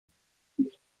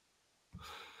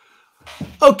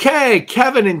Okay,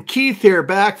 Kevin and Keith here,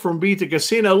 back from Beat the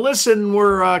Casino. Listen,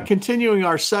 we're continuing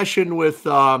our session with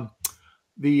the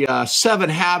 7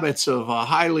 habits of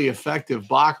highly effective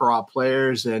baccarat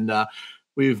players, and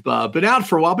we've been out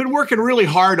for a while. Been working really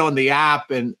hard on the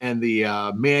app and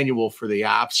the manual for the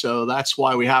app, so that's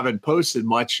why we haven't posted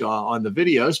much on the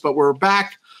videos. But we're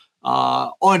back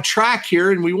on track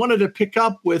here, and we wanted to pick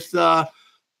up with the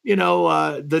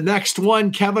next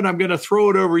one. Kevin, I'm going to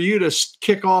throw it over you to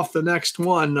kick off the next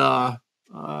one. The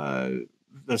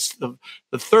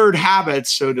third habit,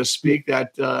 so to speak,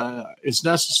 that is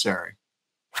necessary.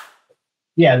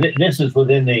 Yeah, this is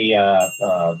within the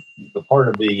part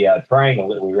of the triangle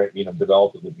that we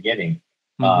developed at the beginning.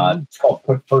 It's called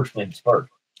put first things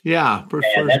first. Yeah,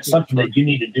 and that's something that you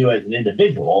need to do as an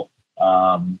individual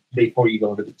before you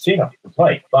go to the casino to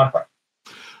play baccarat.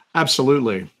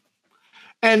 Absolutely.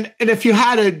 And if you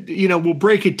had we'll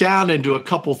break it down into a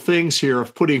couple things here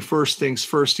of putting first things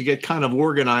first to get kind of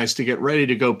organized, to get ready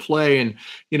to go play and,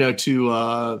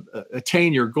 to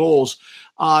attain your goals.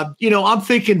 I'm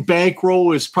thinking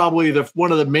bankroll is probably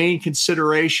one of the main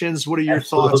considerations. What are your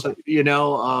thoughts? You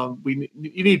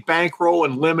need bankroll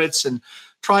and limits and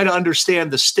try to understand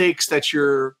the stakes that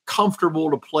you're comfortable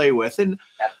to play with. And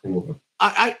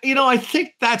I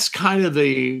think that's kind of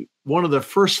one of the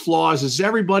first flaws is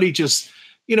everybody just,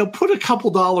 put a couple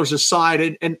dollars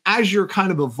aside. And as you're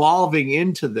kind of evolving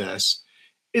into this,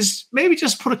 is maybe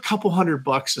just put a couple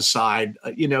 $100 aside,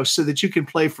 so that you can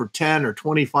play for 10 or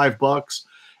 25 bucks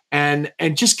and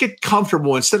just get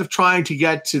comfortable instead of trying to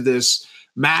get to this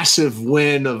massive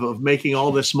win of making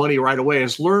all this money right away.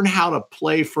 Is learn how to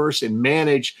play first and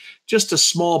manage just a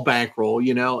small bankroll,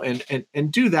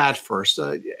 and do that first.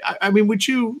 I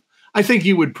think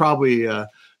you would probably,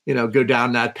 go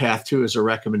down that path too as a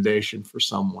recommendation for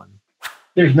someone.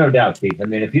 There's no doubt, Keith. I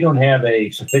mean, if you don't have a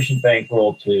sufficient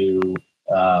bankroll to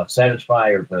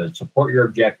satisfy or to support your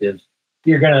objectives,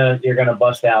 you're gonna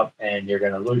bust out and you're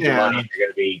gonna lose your money. And you're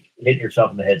gonna be hitting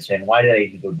yourself in the head saying, "Why did I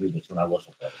even go do this when I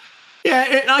wasn't ready?" Yeah,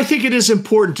 and I think it is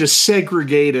important to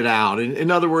segregate it out. In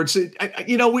other words,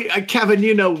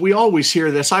 Kevin, we always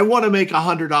hear this. I want to make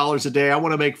 $100 a day. I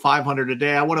want to make $500 a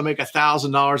day. I want to make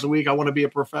 $1,000 a week. I want to be a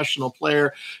professional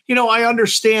player. I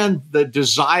understand the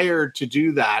desire to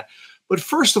do that. But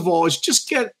first of all, is just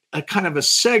get a kind of a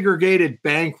segregated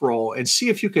bankroll and see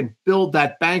if you can build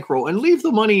that bankroll and leave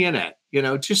the money in it.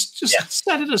 Just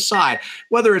set it aside,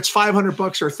 whether it's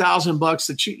 $500 or $1,000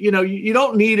 that you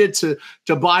don't need it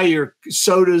to buy your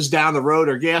sodas down the road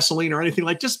or gasoline or anything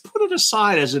just put it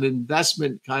aside as an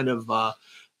investment kind of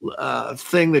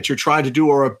thing that you're trying to do,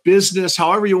 or a business,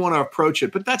 however you want to approach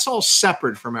it. But that's all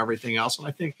separate from everything else. And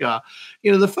I think,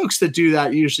 the folks that do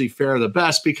that usually fare the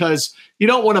best because you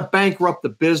don't want to bankrupt the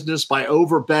business by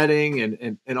over betting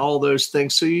and all those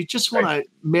things. So you just want to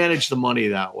manage the money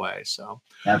that way. So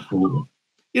absolutely.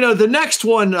 The next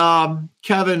one,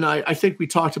 Kevin, I think we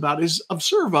talked about is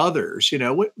observe others.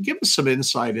 Give us some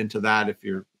insight into that if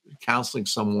you're counseling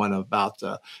someone about,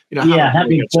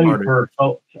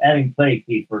 having played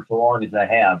Keith for so long as I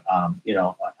have,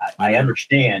 I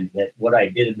understand that what I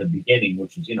did in the beginning,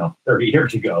 which is 30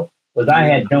 years ago, was I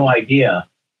had no idea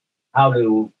how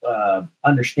to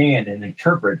understand and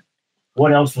interpret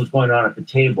what else was going on at the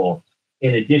table,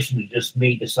 in addition to just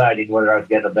me deciding whether I was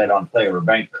going to bet on player or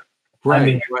banker. Right, I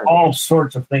mean, there's all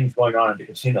sorts of things going on in the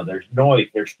casino. There's noise,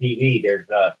 there's TV, there's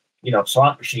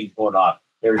slot machines going off.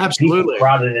 There's people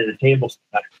crowded at a table.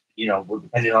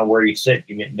 Depending on where you sit,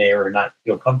 you may or not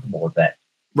feel comfortable with that.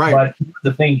 Right. But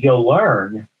the thing you'll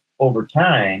learn over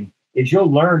time is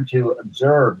you'll learn to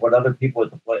observe what other people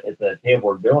at the table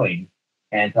are doing,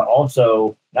 and to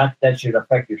also, not that should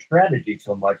affect your strategy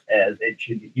so much as it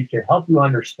should help you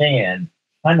understand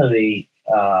kind of the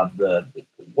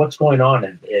what's going on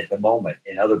at the moment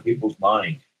in other people's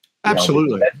minds.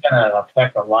 Absolutely. That's going to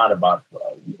affect a lot about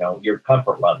your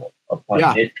comfort level of playing.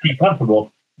 Yeah. If you're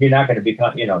comfortable, you're not going to be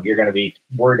you're going to be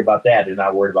worried about that and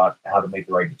not worried about how to make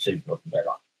the right decision what to bet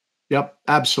on. Yep,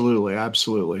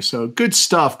 absolutely. So good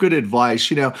stuff, good advice.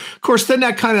 Of course, then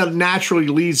that kind of naturally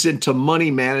leads into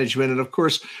money management, and of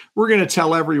course, we're going to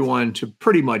tell everyone to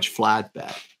pretty much flat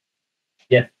bet.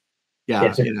 Yeah.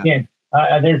 Yes,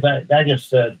 I just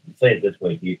say it this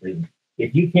way, Keith.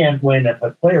 If you can't win, if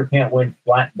a player can't win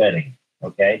flat betting,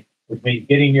 okay, which means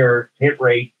getting your hit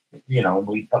rate, we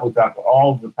talk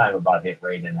all the time about hit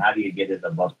rate and how do you get it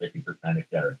above 50%, et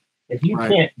cetera. If you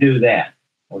can't do that,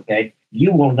 okay,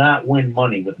 you will not win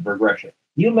money with the progression.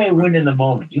 You may win in the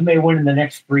moment. You may win in the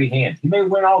next 3 hands. You may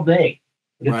win all day.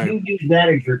 But if you use that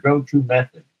as your go-to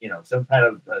method, some kind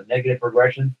of negative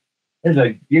progression,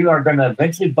 you are going to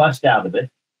eventually bust out of it.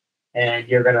 and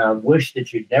you're going to wish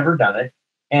that you'd never done it.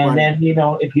 And Right.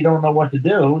 then, if you don't know what to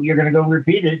do, you're going to go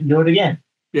repeat it and do it again.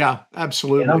 Yeah,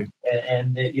 absolutely.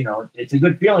 And it's a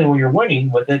good feeling when you're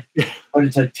winning with it, but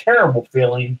it's a terrible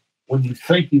feeling when you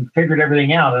think you've figured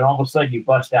everything out and all of a sudden you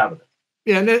bust out of it.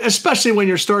 Yeah, and especially when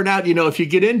you're starting out, if you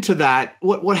get into that,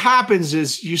 what happens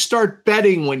is you start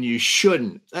betting when you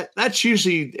shouldn't. That's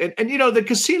usually, and the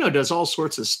casino does all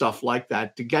sorts of stuff like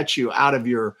that to get you out of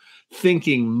your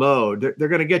thinking mode. They're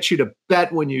going to get you to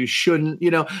bet when you shouldn't,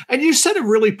 And you said a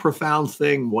really profound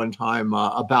thing one time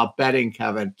about betting,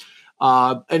 Kevin.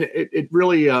 And it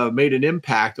really made an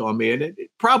impact on me. And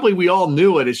probably we all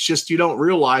knew it. It's just you don't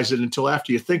realize it until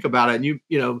after you think about it. And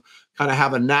you kind of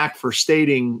have a knack for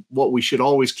stating what we should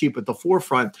always keep at the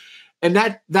forefront. And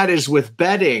that is with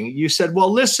betting. You said,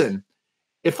 well, listen,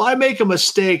 if I make a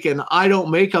mistake and I don't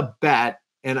make a bet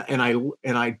and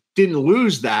I didn't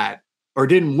lose that or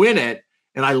didn't win it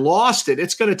and I lost it,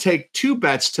 it's going to take 2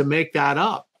 bets to make that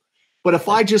up. But if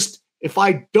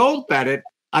I don't bet it,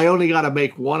 I only got to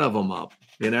make one of them up,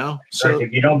 So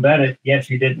if you don't bet it, yes,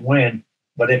 you didn't win.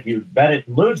 But if you bet it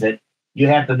and lose it, you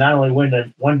have to not only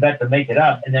win one bet to make it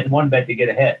up, and then one bet to get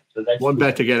ahead. So that's one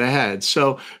bet to get ahead.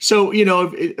 So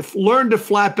if learn to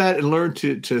flat bet and learn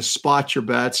to spot your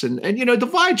bets, and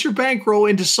divide your bankroll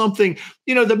into something.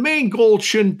 The main goal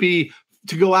shouldn't be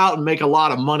to go out and make a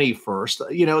lot of money first.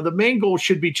 The main goal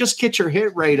should be just get your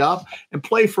hit rate up and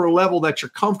play for a level that you're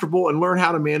comfortable and learn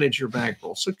how to manage your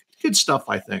bankroll. So good stuff,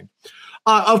 I think.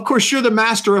 Of course, you're the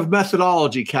master of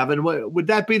methodology, Kevin. Would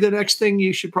that be the next thing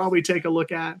you should probably take a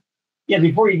look at? Yeah,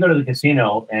 before you go to the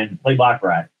casino and play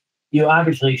baccarat, you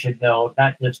obviously should know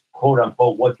not just quote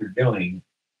unquote what you're doing.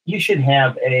 You should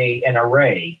have an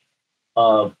array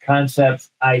of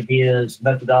concepts, ideas,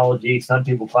 methodology. Some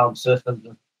people call them systems,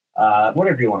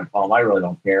 whatever you want to call them. I really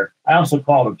don't care. I also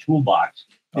call it a toolbox.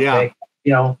 Okay?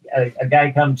 Yeah. A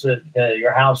guy comes to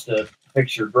your house to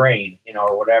fix your drain,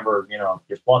 or whatever,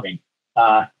 your plumbing.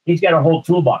 He's got a whole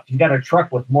toolbox. He's got a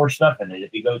truck with more stuff in it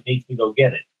if he needs to go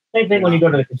get it. Same thing when you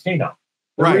go to the casino.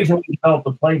 The reason we developed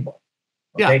the playbook,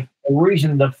 the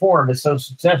reason the forum is so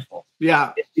successful,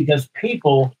 is because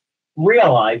people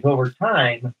realize over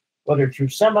time, whether through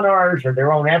seminars or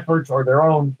their own efforts or their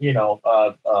own,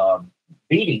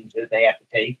 beatings that they have to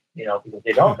take, because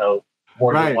they don't know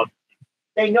more than one.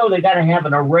 They know they got to have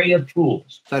an array of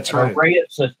tools. That's right. An array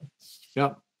of systems.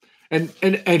 Yeah, and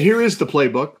here is the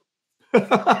playbook.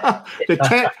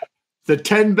 The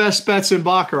 10 best bets in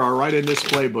Baccarat are right in this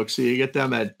playbook. So you get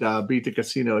them at Beat the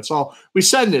Casino. We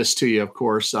send this to you, of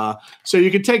course. So you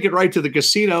can take it right to the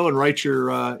casino and write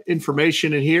your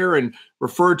information in here and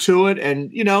refer to it.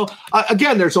 And,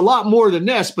 again, there's a lot more than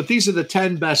this, but these are the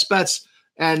 10 best bets.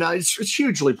 And it's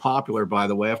hugely popular, by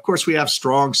the way. Of course, we have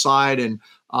Strong Side and,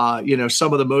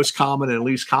 some of the most common and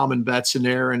least common bets in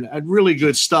there and really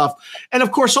good stuff. And,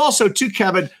 of course, also, too,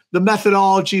 Kevin, the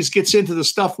methodologies gets into the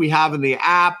stuff we have in the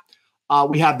app.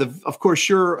 We have of course,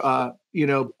 your,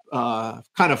 kind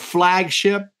of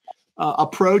flagship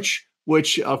approach,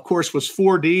 which of course was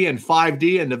 4D and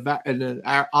 5D, and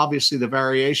obviously the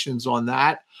variations on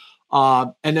that.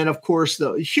 And then of course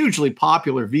the hugely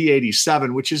popular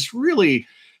V87, which is really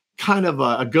kind of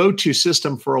a go-to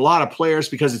system for a lot of players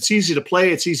because it's easy to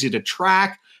play, it's easy to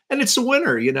track, and it's a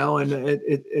winner, and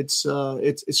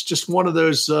it's just one of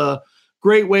those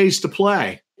great ways to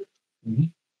play,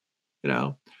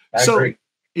 I agree.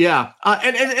 Yeah.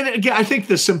 And again, I think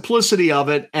the simplicity of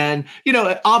it and,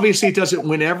 obviously it doesn't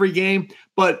win every game,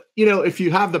 but, if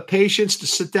you have the patience to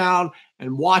sit down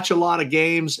and watch a lot of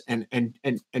games and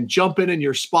jump in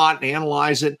your spot and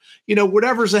analyze it,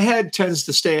 whatever's ahead tends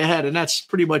to stay ahead. And that's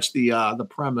pretty much the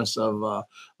premise of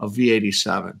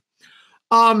V87.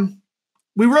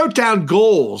 We wrote down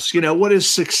goals. What does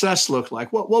success look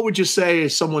like? What would you say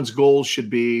someone's goals should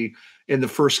be in the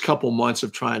first couple months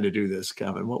of trying to do this,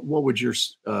 Kevin? What would your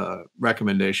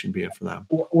recommendation be for them?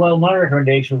 Well, my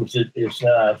recommendation is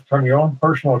from your own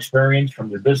personal experience,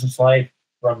 from your business life,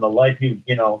 from the life you've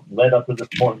led up to this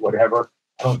point, whatever.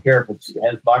 I don't care if it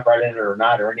has baccarat in it or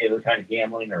not, or any other kind of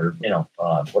gambling, or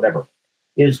whatever.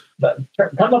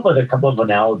 Come up with a couple of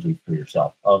analogies for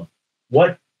yourself of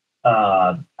what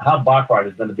how baccarat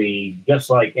is going to be just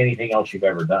like anything else you've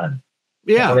ever done.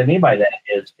 Yeah. And what I mean by that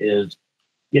is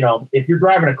if you're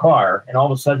driving a car and all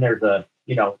of a sudden there's a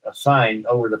sign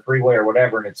over the freeway or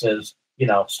whatever, and it says,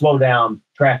 slow down,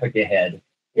 traffic ahead,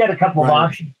 you had a couple of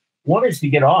options. One is to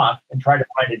get off and try to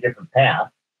find a different path.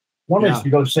 One is to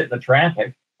go sit in the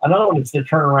traffic. Another one is to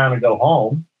turn around and go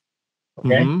home.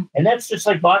 Okay. Mm-hmm. And that's just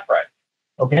like baccarat.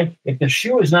 Okay. If the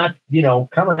shoe is not,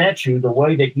 coming at you the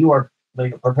way that you are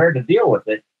prepared to deal with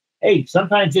it, hey,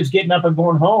 sometimes just getting up and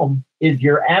going home is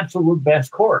your absolute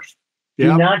best course.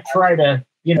 Do not try to,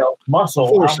 muscle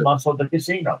the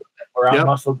casino or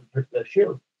out-muscle the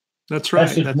shoe. That's right.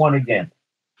 That's just one example.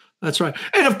 That's right.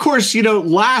 And of course,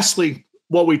 lastly,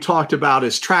 what we talked about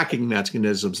is tracking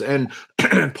mechanisms. And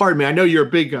pardon me, I know you're a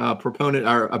big proponent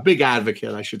or a big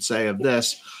advocate, I should say, of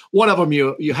this. One of them,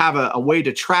 you have a way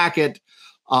to track it.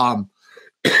 Pardon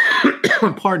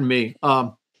me.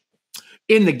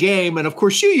 In the game. And of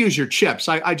course, you use your chips.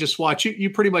 I just watch you. You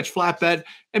pretty much flat bet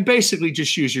and basically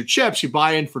just use your chips. You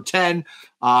buy in for 10,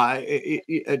 for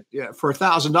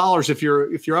 $1,000. If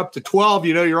you're up to 12,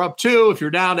 you're up 2. If you're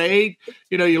down to 8,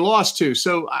 you lost 2.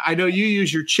 So I know you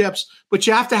use your chips, but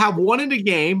you have to have one in the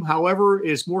game, however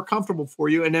is more comfortable for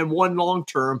you, and then one long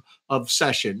term of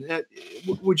session.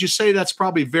 Would you say that's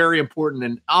probably very important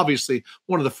and obviously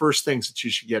one of the first things that you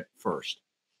should get first?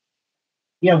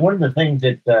 Yeah, one of the things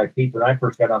that, Keith, when I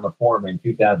first got on the forum in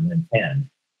 2010,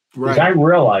 is I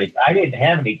realized I didn't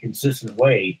have any consistent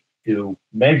way to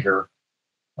measure,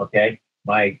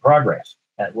 my progress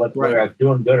at whether I was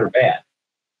doing good or bad.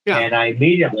 Yeah. And I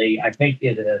immediately, I think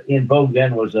in vogue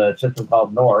then was a system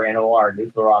called NOR, N-O-R,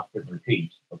 Nuclear Opposite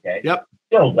Repeats, Yep.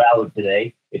 Still valid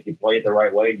today if you play it the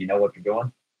right way and you know what you're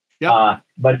doing. Yep.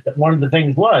 But one of the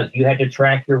things was you had to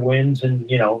track your wins and,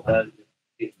 your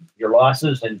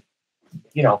losses and,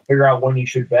 figure out when you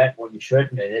should bet, when you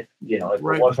shouldn't, and if it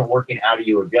wasn't working, how do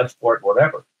you adjust for it,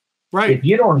 whatever. Right. If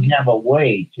you don't have a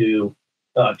way to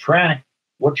track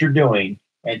what you're doing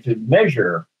and to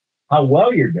measure how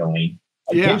well you're doing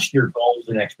against your goals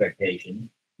and expectations,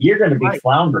 you're going to be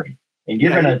floundering, and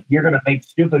you're going to make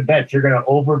stupid bets. You're going to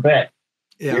overbet.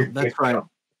 Yeah, that's right.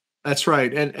 That's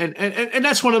right. And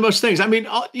that's one of those things. I mean,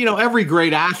 every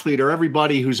great athlete or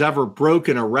everybody who's ever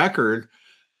broken a record,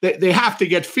 they have to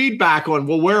get feedback on,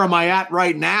 well, where am I at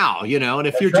right now? And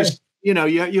if you're just,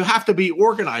 you have to be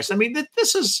organized. I mean,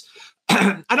 this is,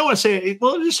 I don't want to say,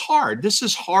 well, it is hard. This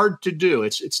is hard to do.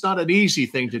 It's not an easy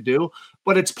thing to do,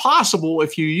 but it's possible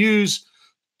if you use,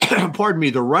 pardon me,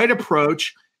 the right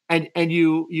approach and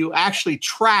you actually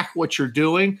track what you're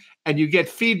doing and you get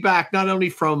feedback, not only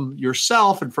from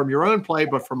yourself and from your own play,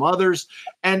 but from others.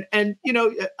 And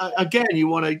again, you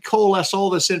want to coalesce all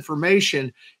this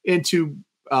information into,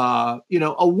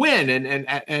 a win,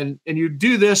 and you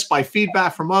do this by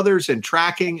feedback from others and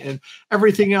tracking and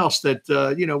everything else that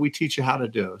we teach you how to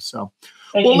do. So,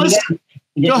 well, listen.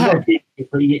 Go ahead.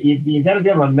 You got to be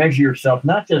able to measure yourself,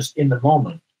 not just in the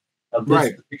moment of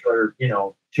this particular,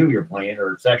 shoe you're playing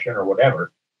or session or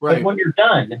whatever. Right. But when you're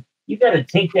done, you got to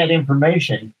take that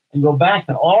information and go back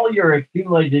to all your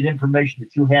accumulated information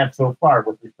that you have so far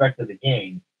with respect to the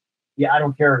game. Yeah, I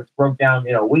don't care if it's broke down,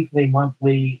 weekly,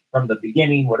 monthly, from the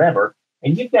beginning, whatever.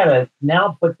 And you've got to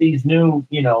now put these new,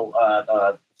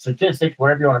 statistics,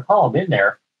 whatever you want to call them, in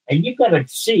there. And you've got to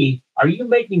see, are you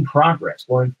making progress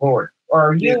going forward? Or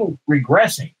are you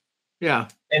regressing? Yeah.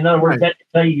 In other words, that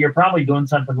tell you you're probably doing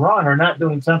something wrong or not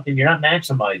doing something. You're not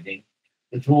maximizing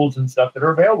the tools and stuff that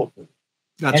are available to you.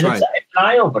 That's right. It's an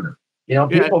eye-opener.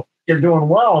 People, they're doing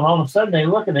well, and all of a sudden they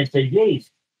look and they say, geez,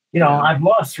 I've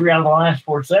lost 3 out of the last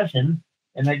 4 sessions,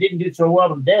 and I didn't do so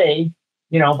well today,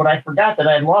 but I forgot that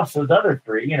I had lost those other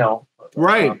 3,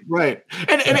 Right.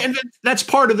 And that's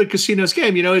part of the casino's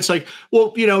game. It's like,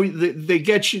 well, they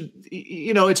get you,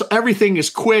 it's everything is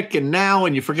quick and now,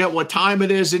 and you forget what time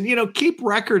it is, and, keep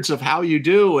records of how you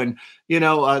do. And,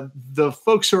 the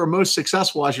folks who are most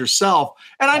successful as yourself.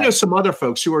 And I know some other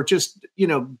folks who are just,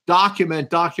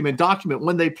 document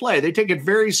when they play. They take it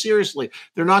very seriously.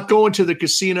 They're not going to the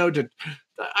casino to,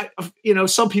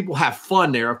 some people have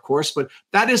fun there, of course, but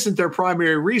that isn't their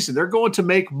primary reason. They're going to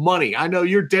make money. I know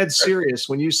you're dead serious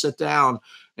when you sit down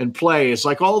and play. It's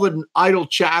like all the idle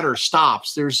chatter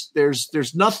stops.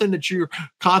 There's nothing that you're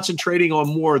concentrating on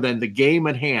more than the game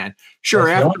at hand. Sure,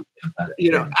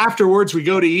 afterwards we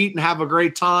go to eat and have a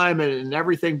great time and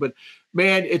everything, but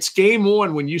man, it's game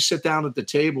on when you sit down at the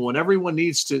table, and everyone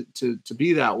needs to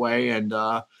be that way. And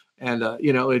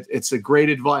it's a great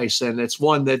advice, and it's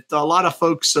one that a lot of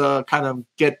folks kind of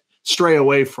stray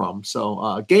away from.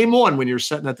 So game on when you're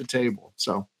sitting at the table.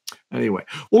 So anyway,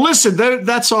 well, listen,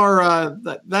 that's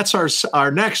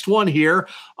our next one here.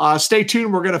 Stay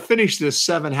tuned. We're going to finish this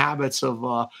 7 habits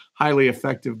of highly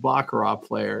effective baccarat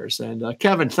players. And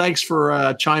Kevin, thanks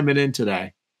for chiming in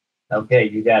today. Okay,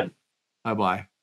 you got it. Bye-bye.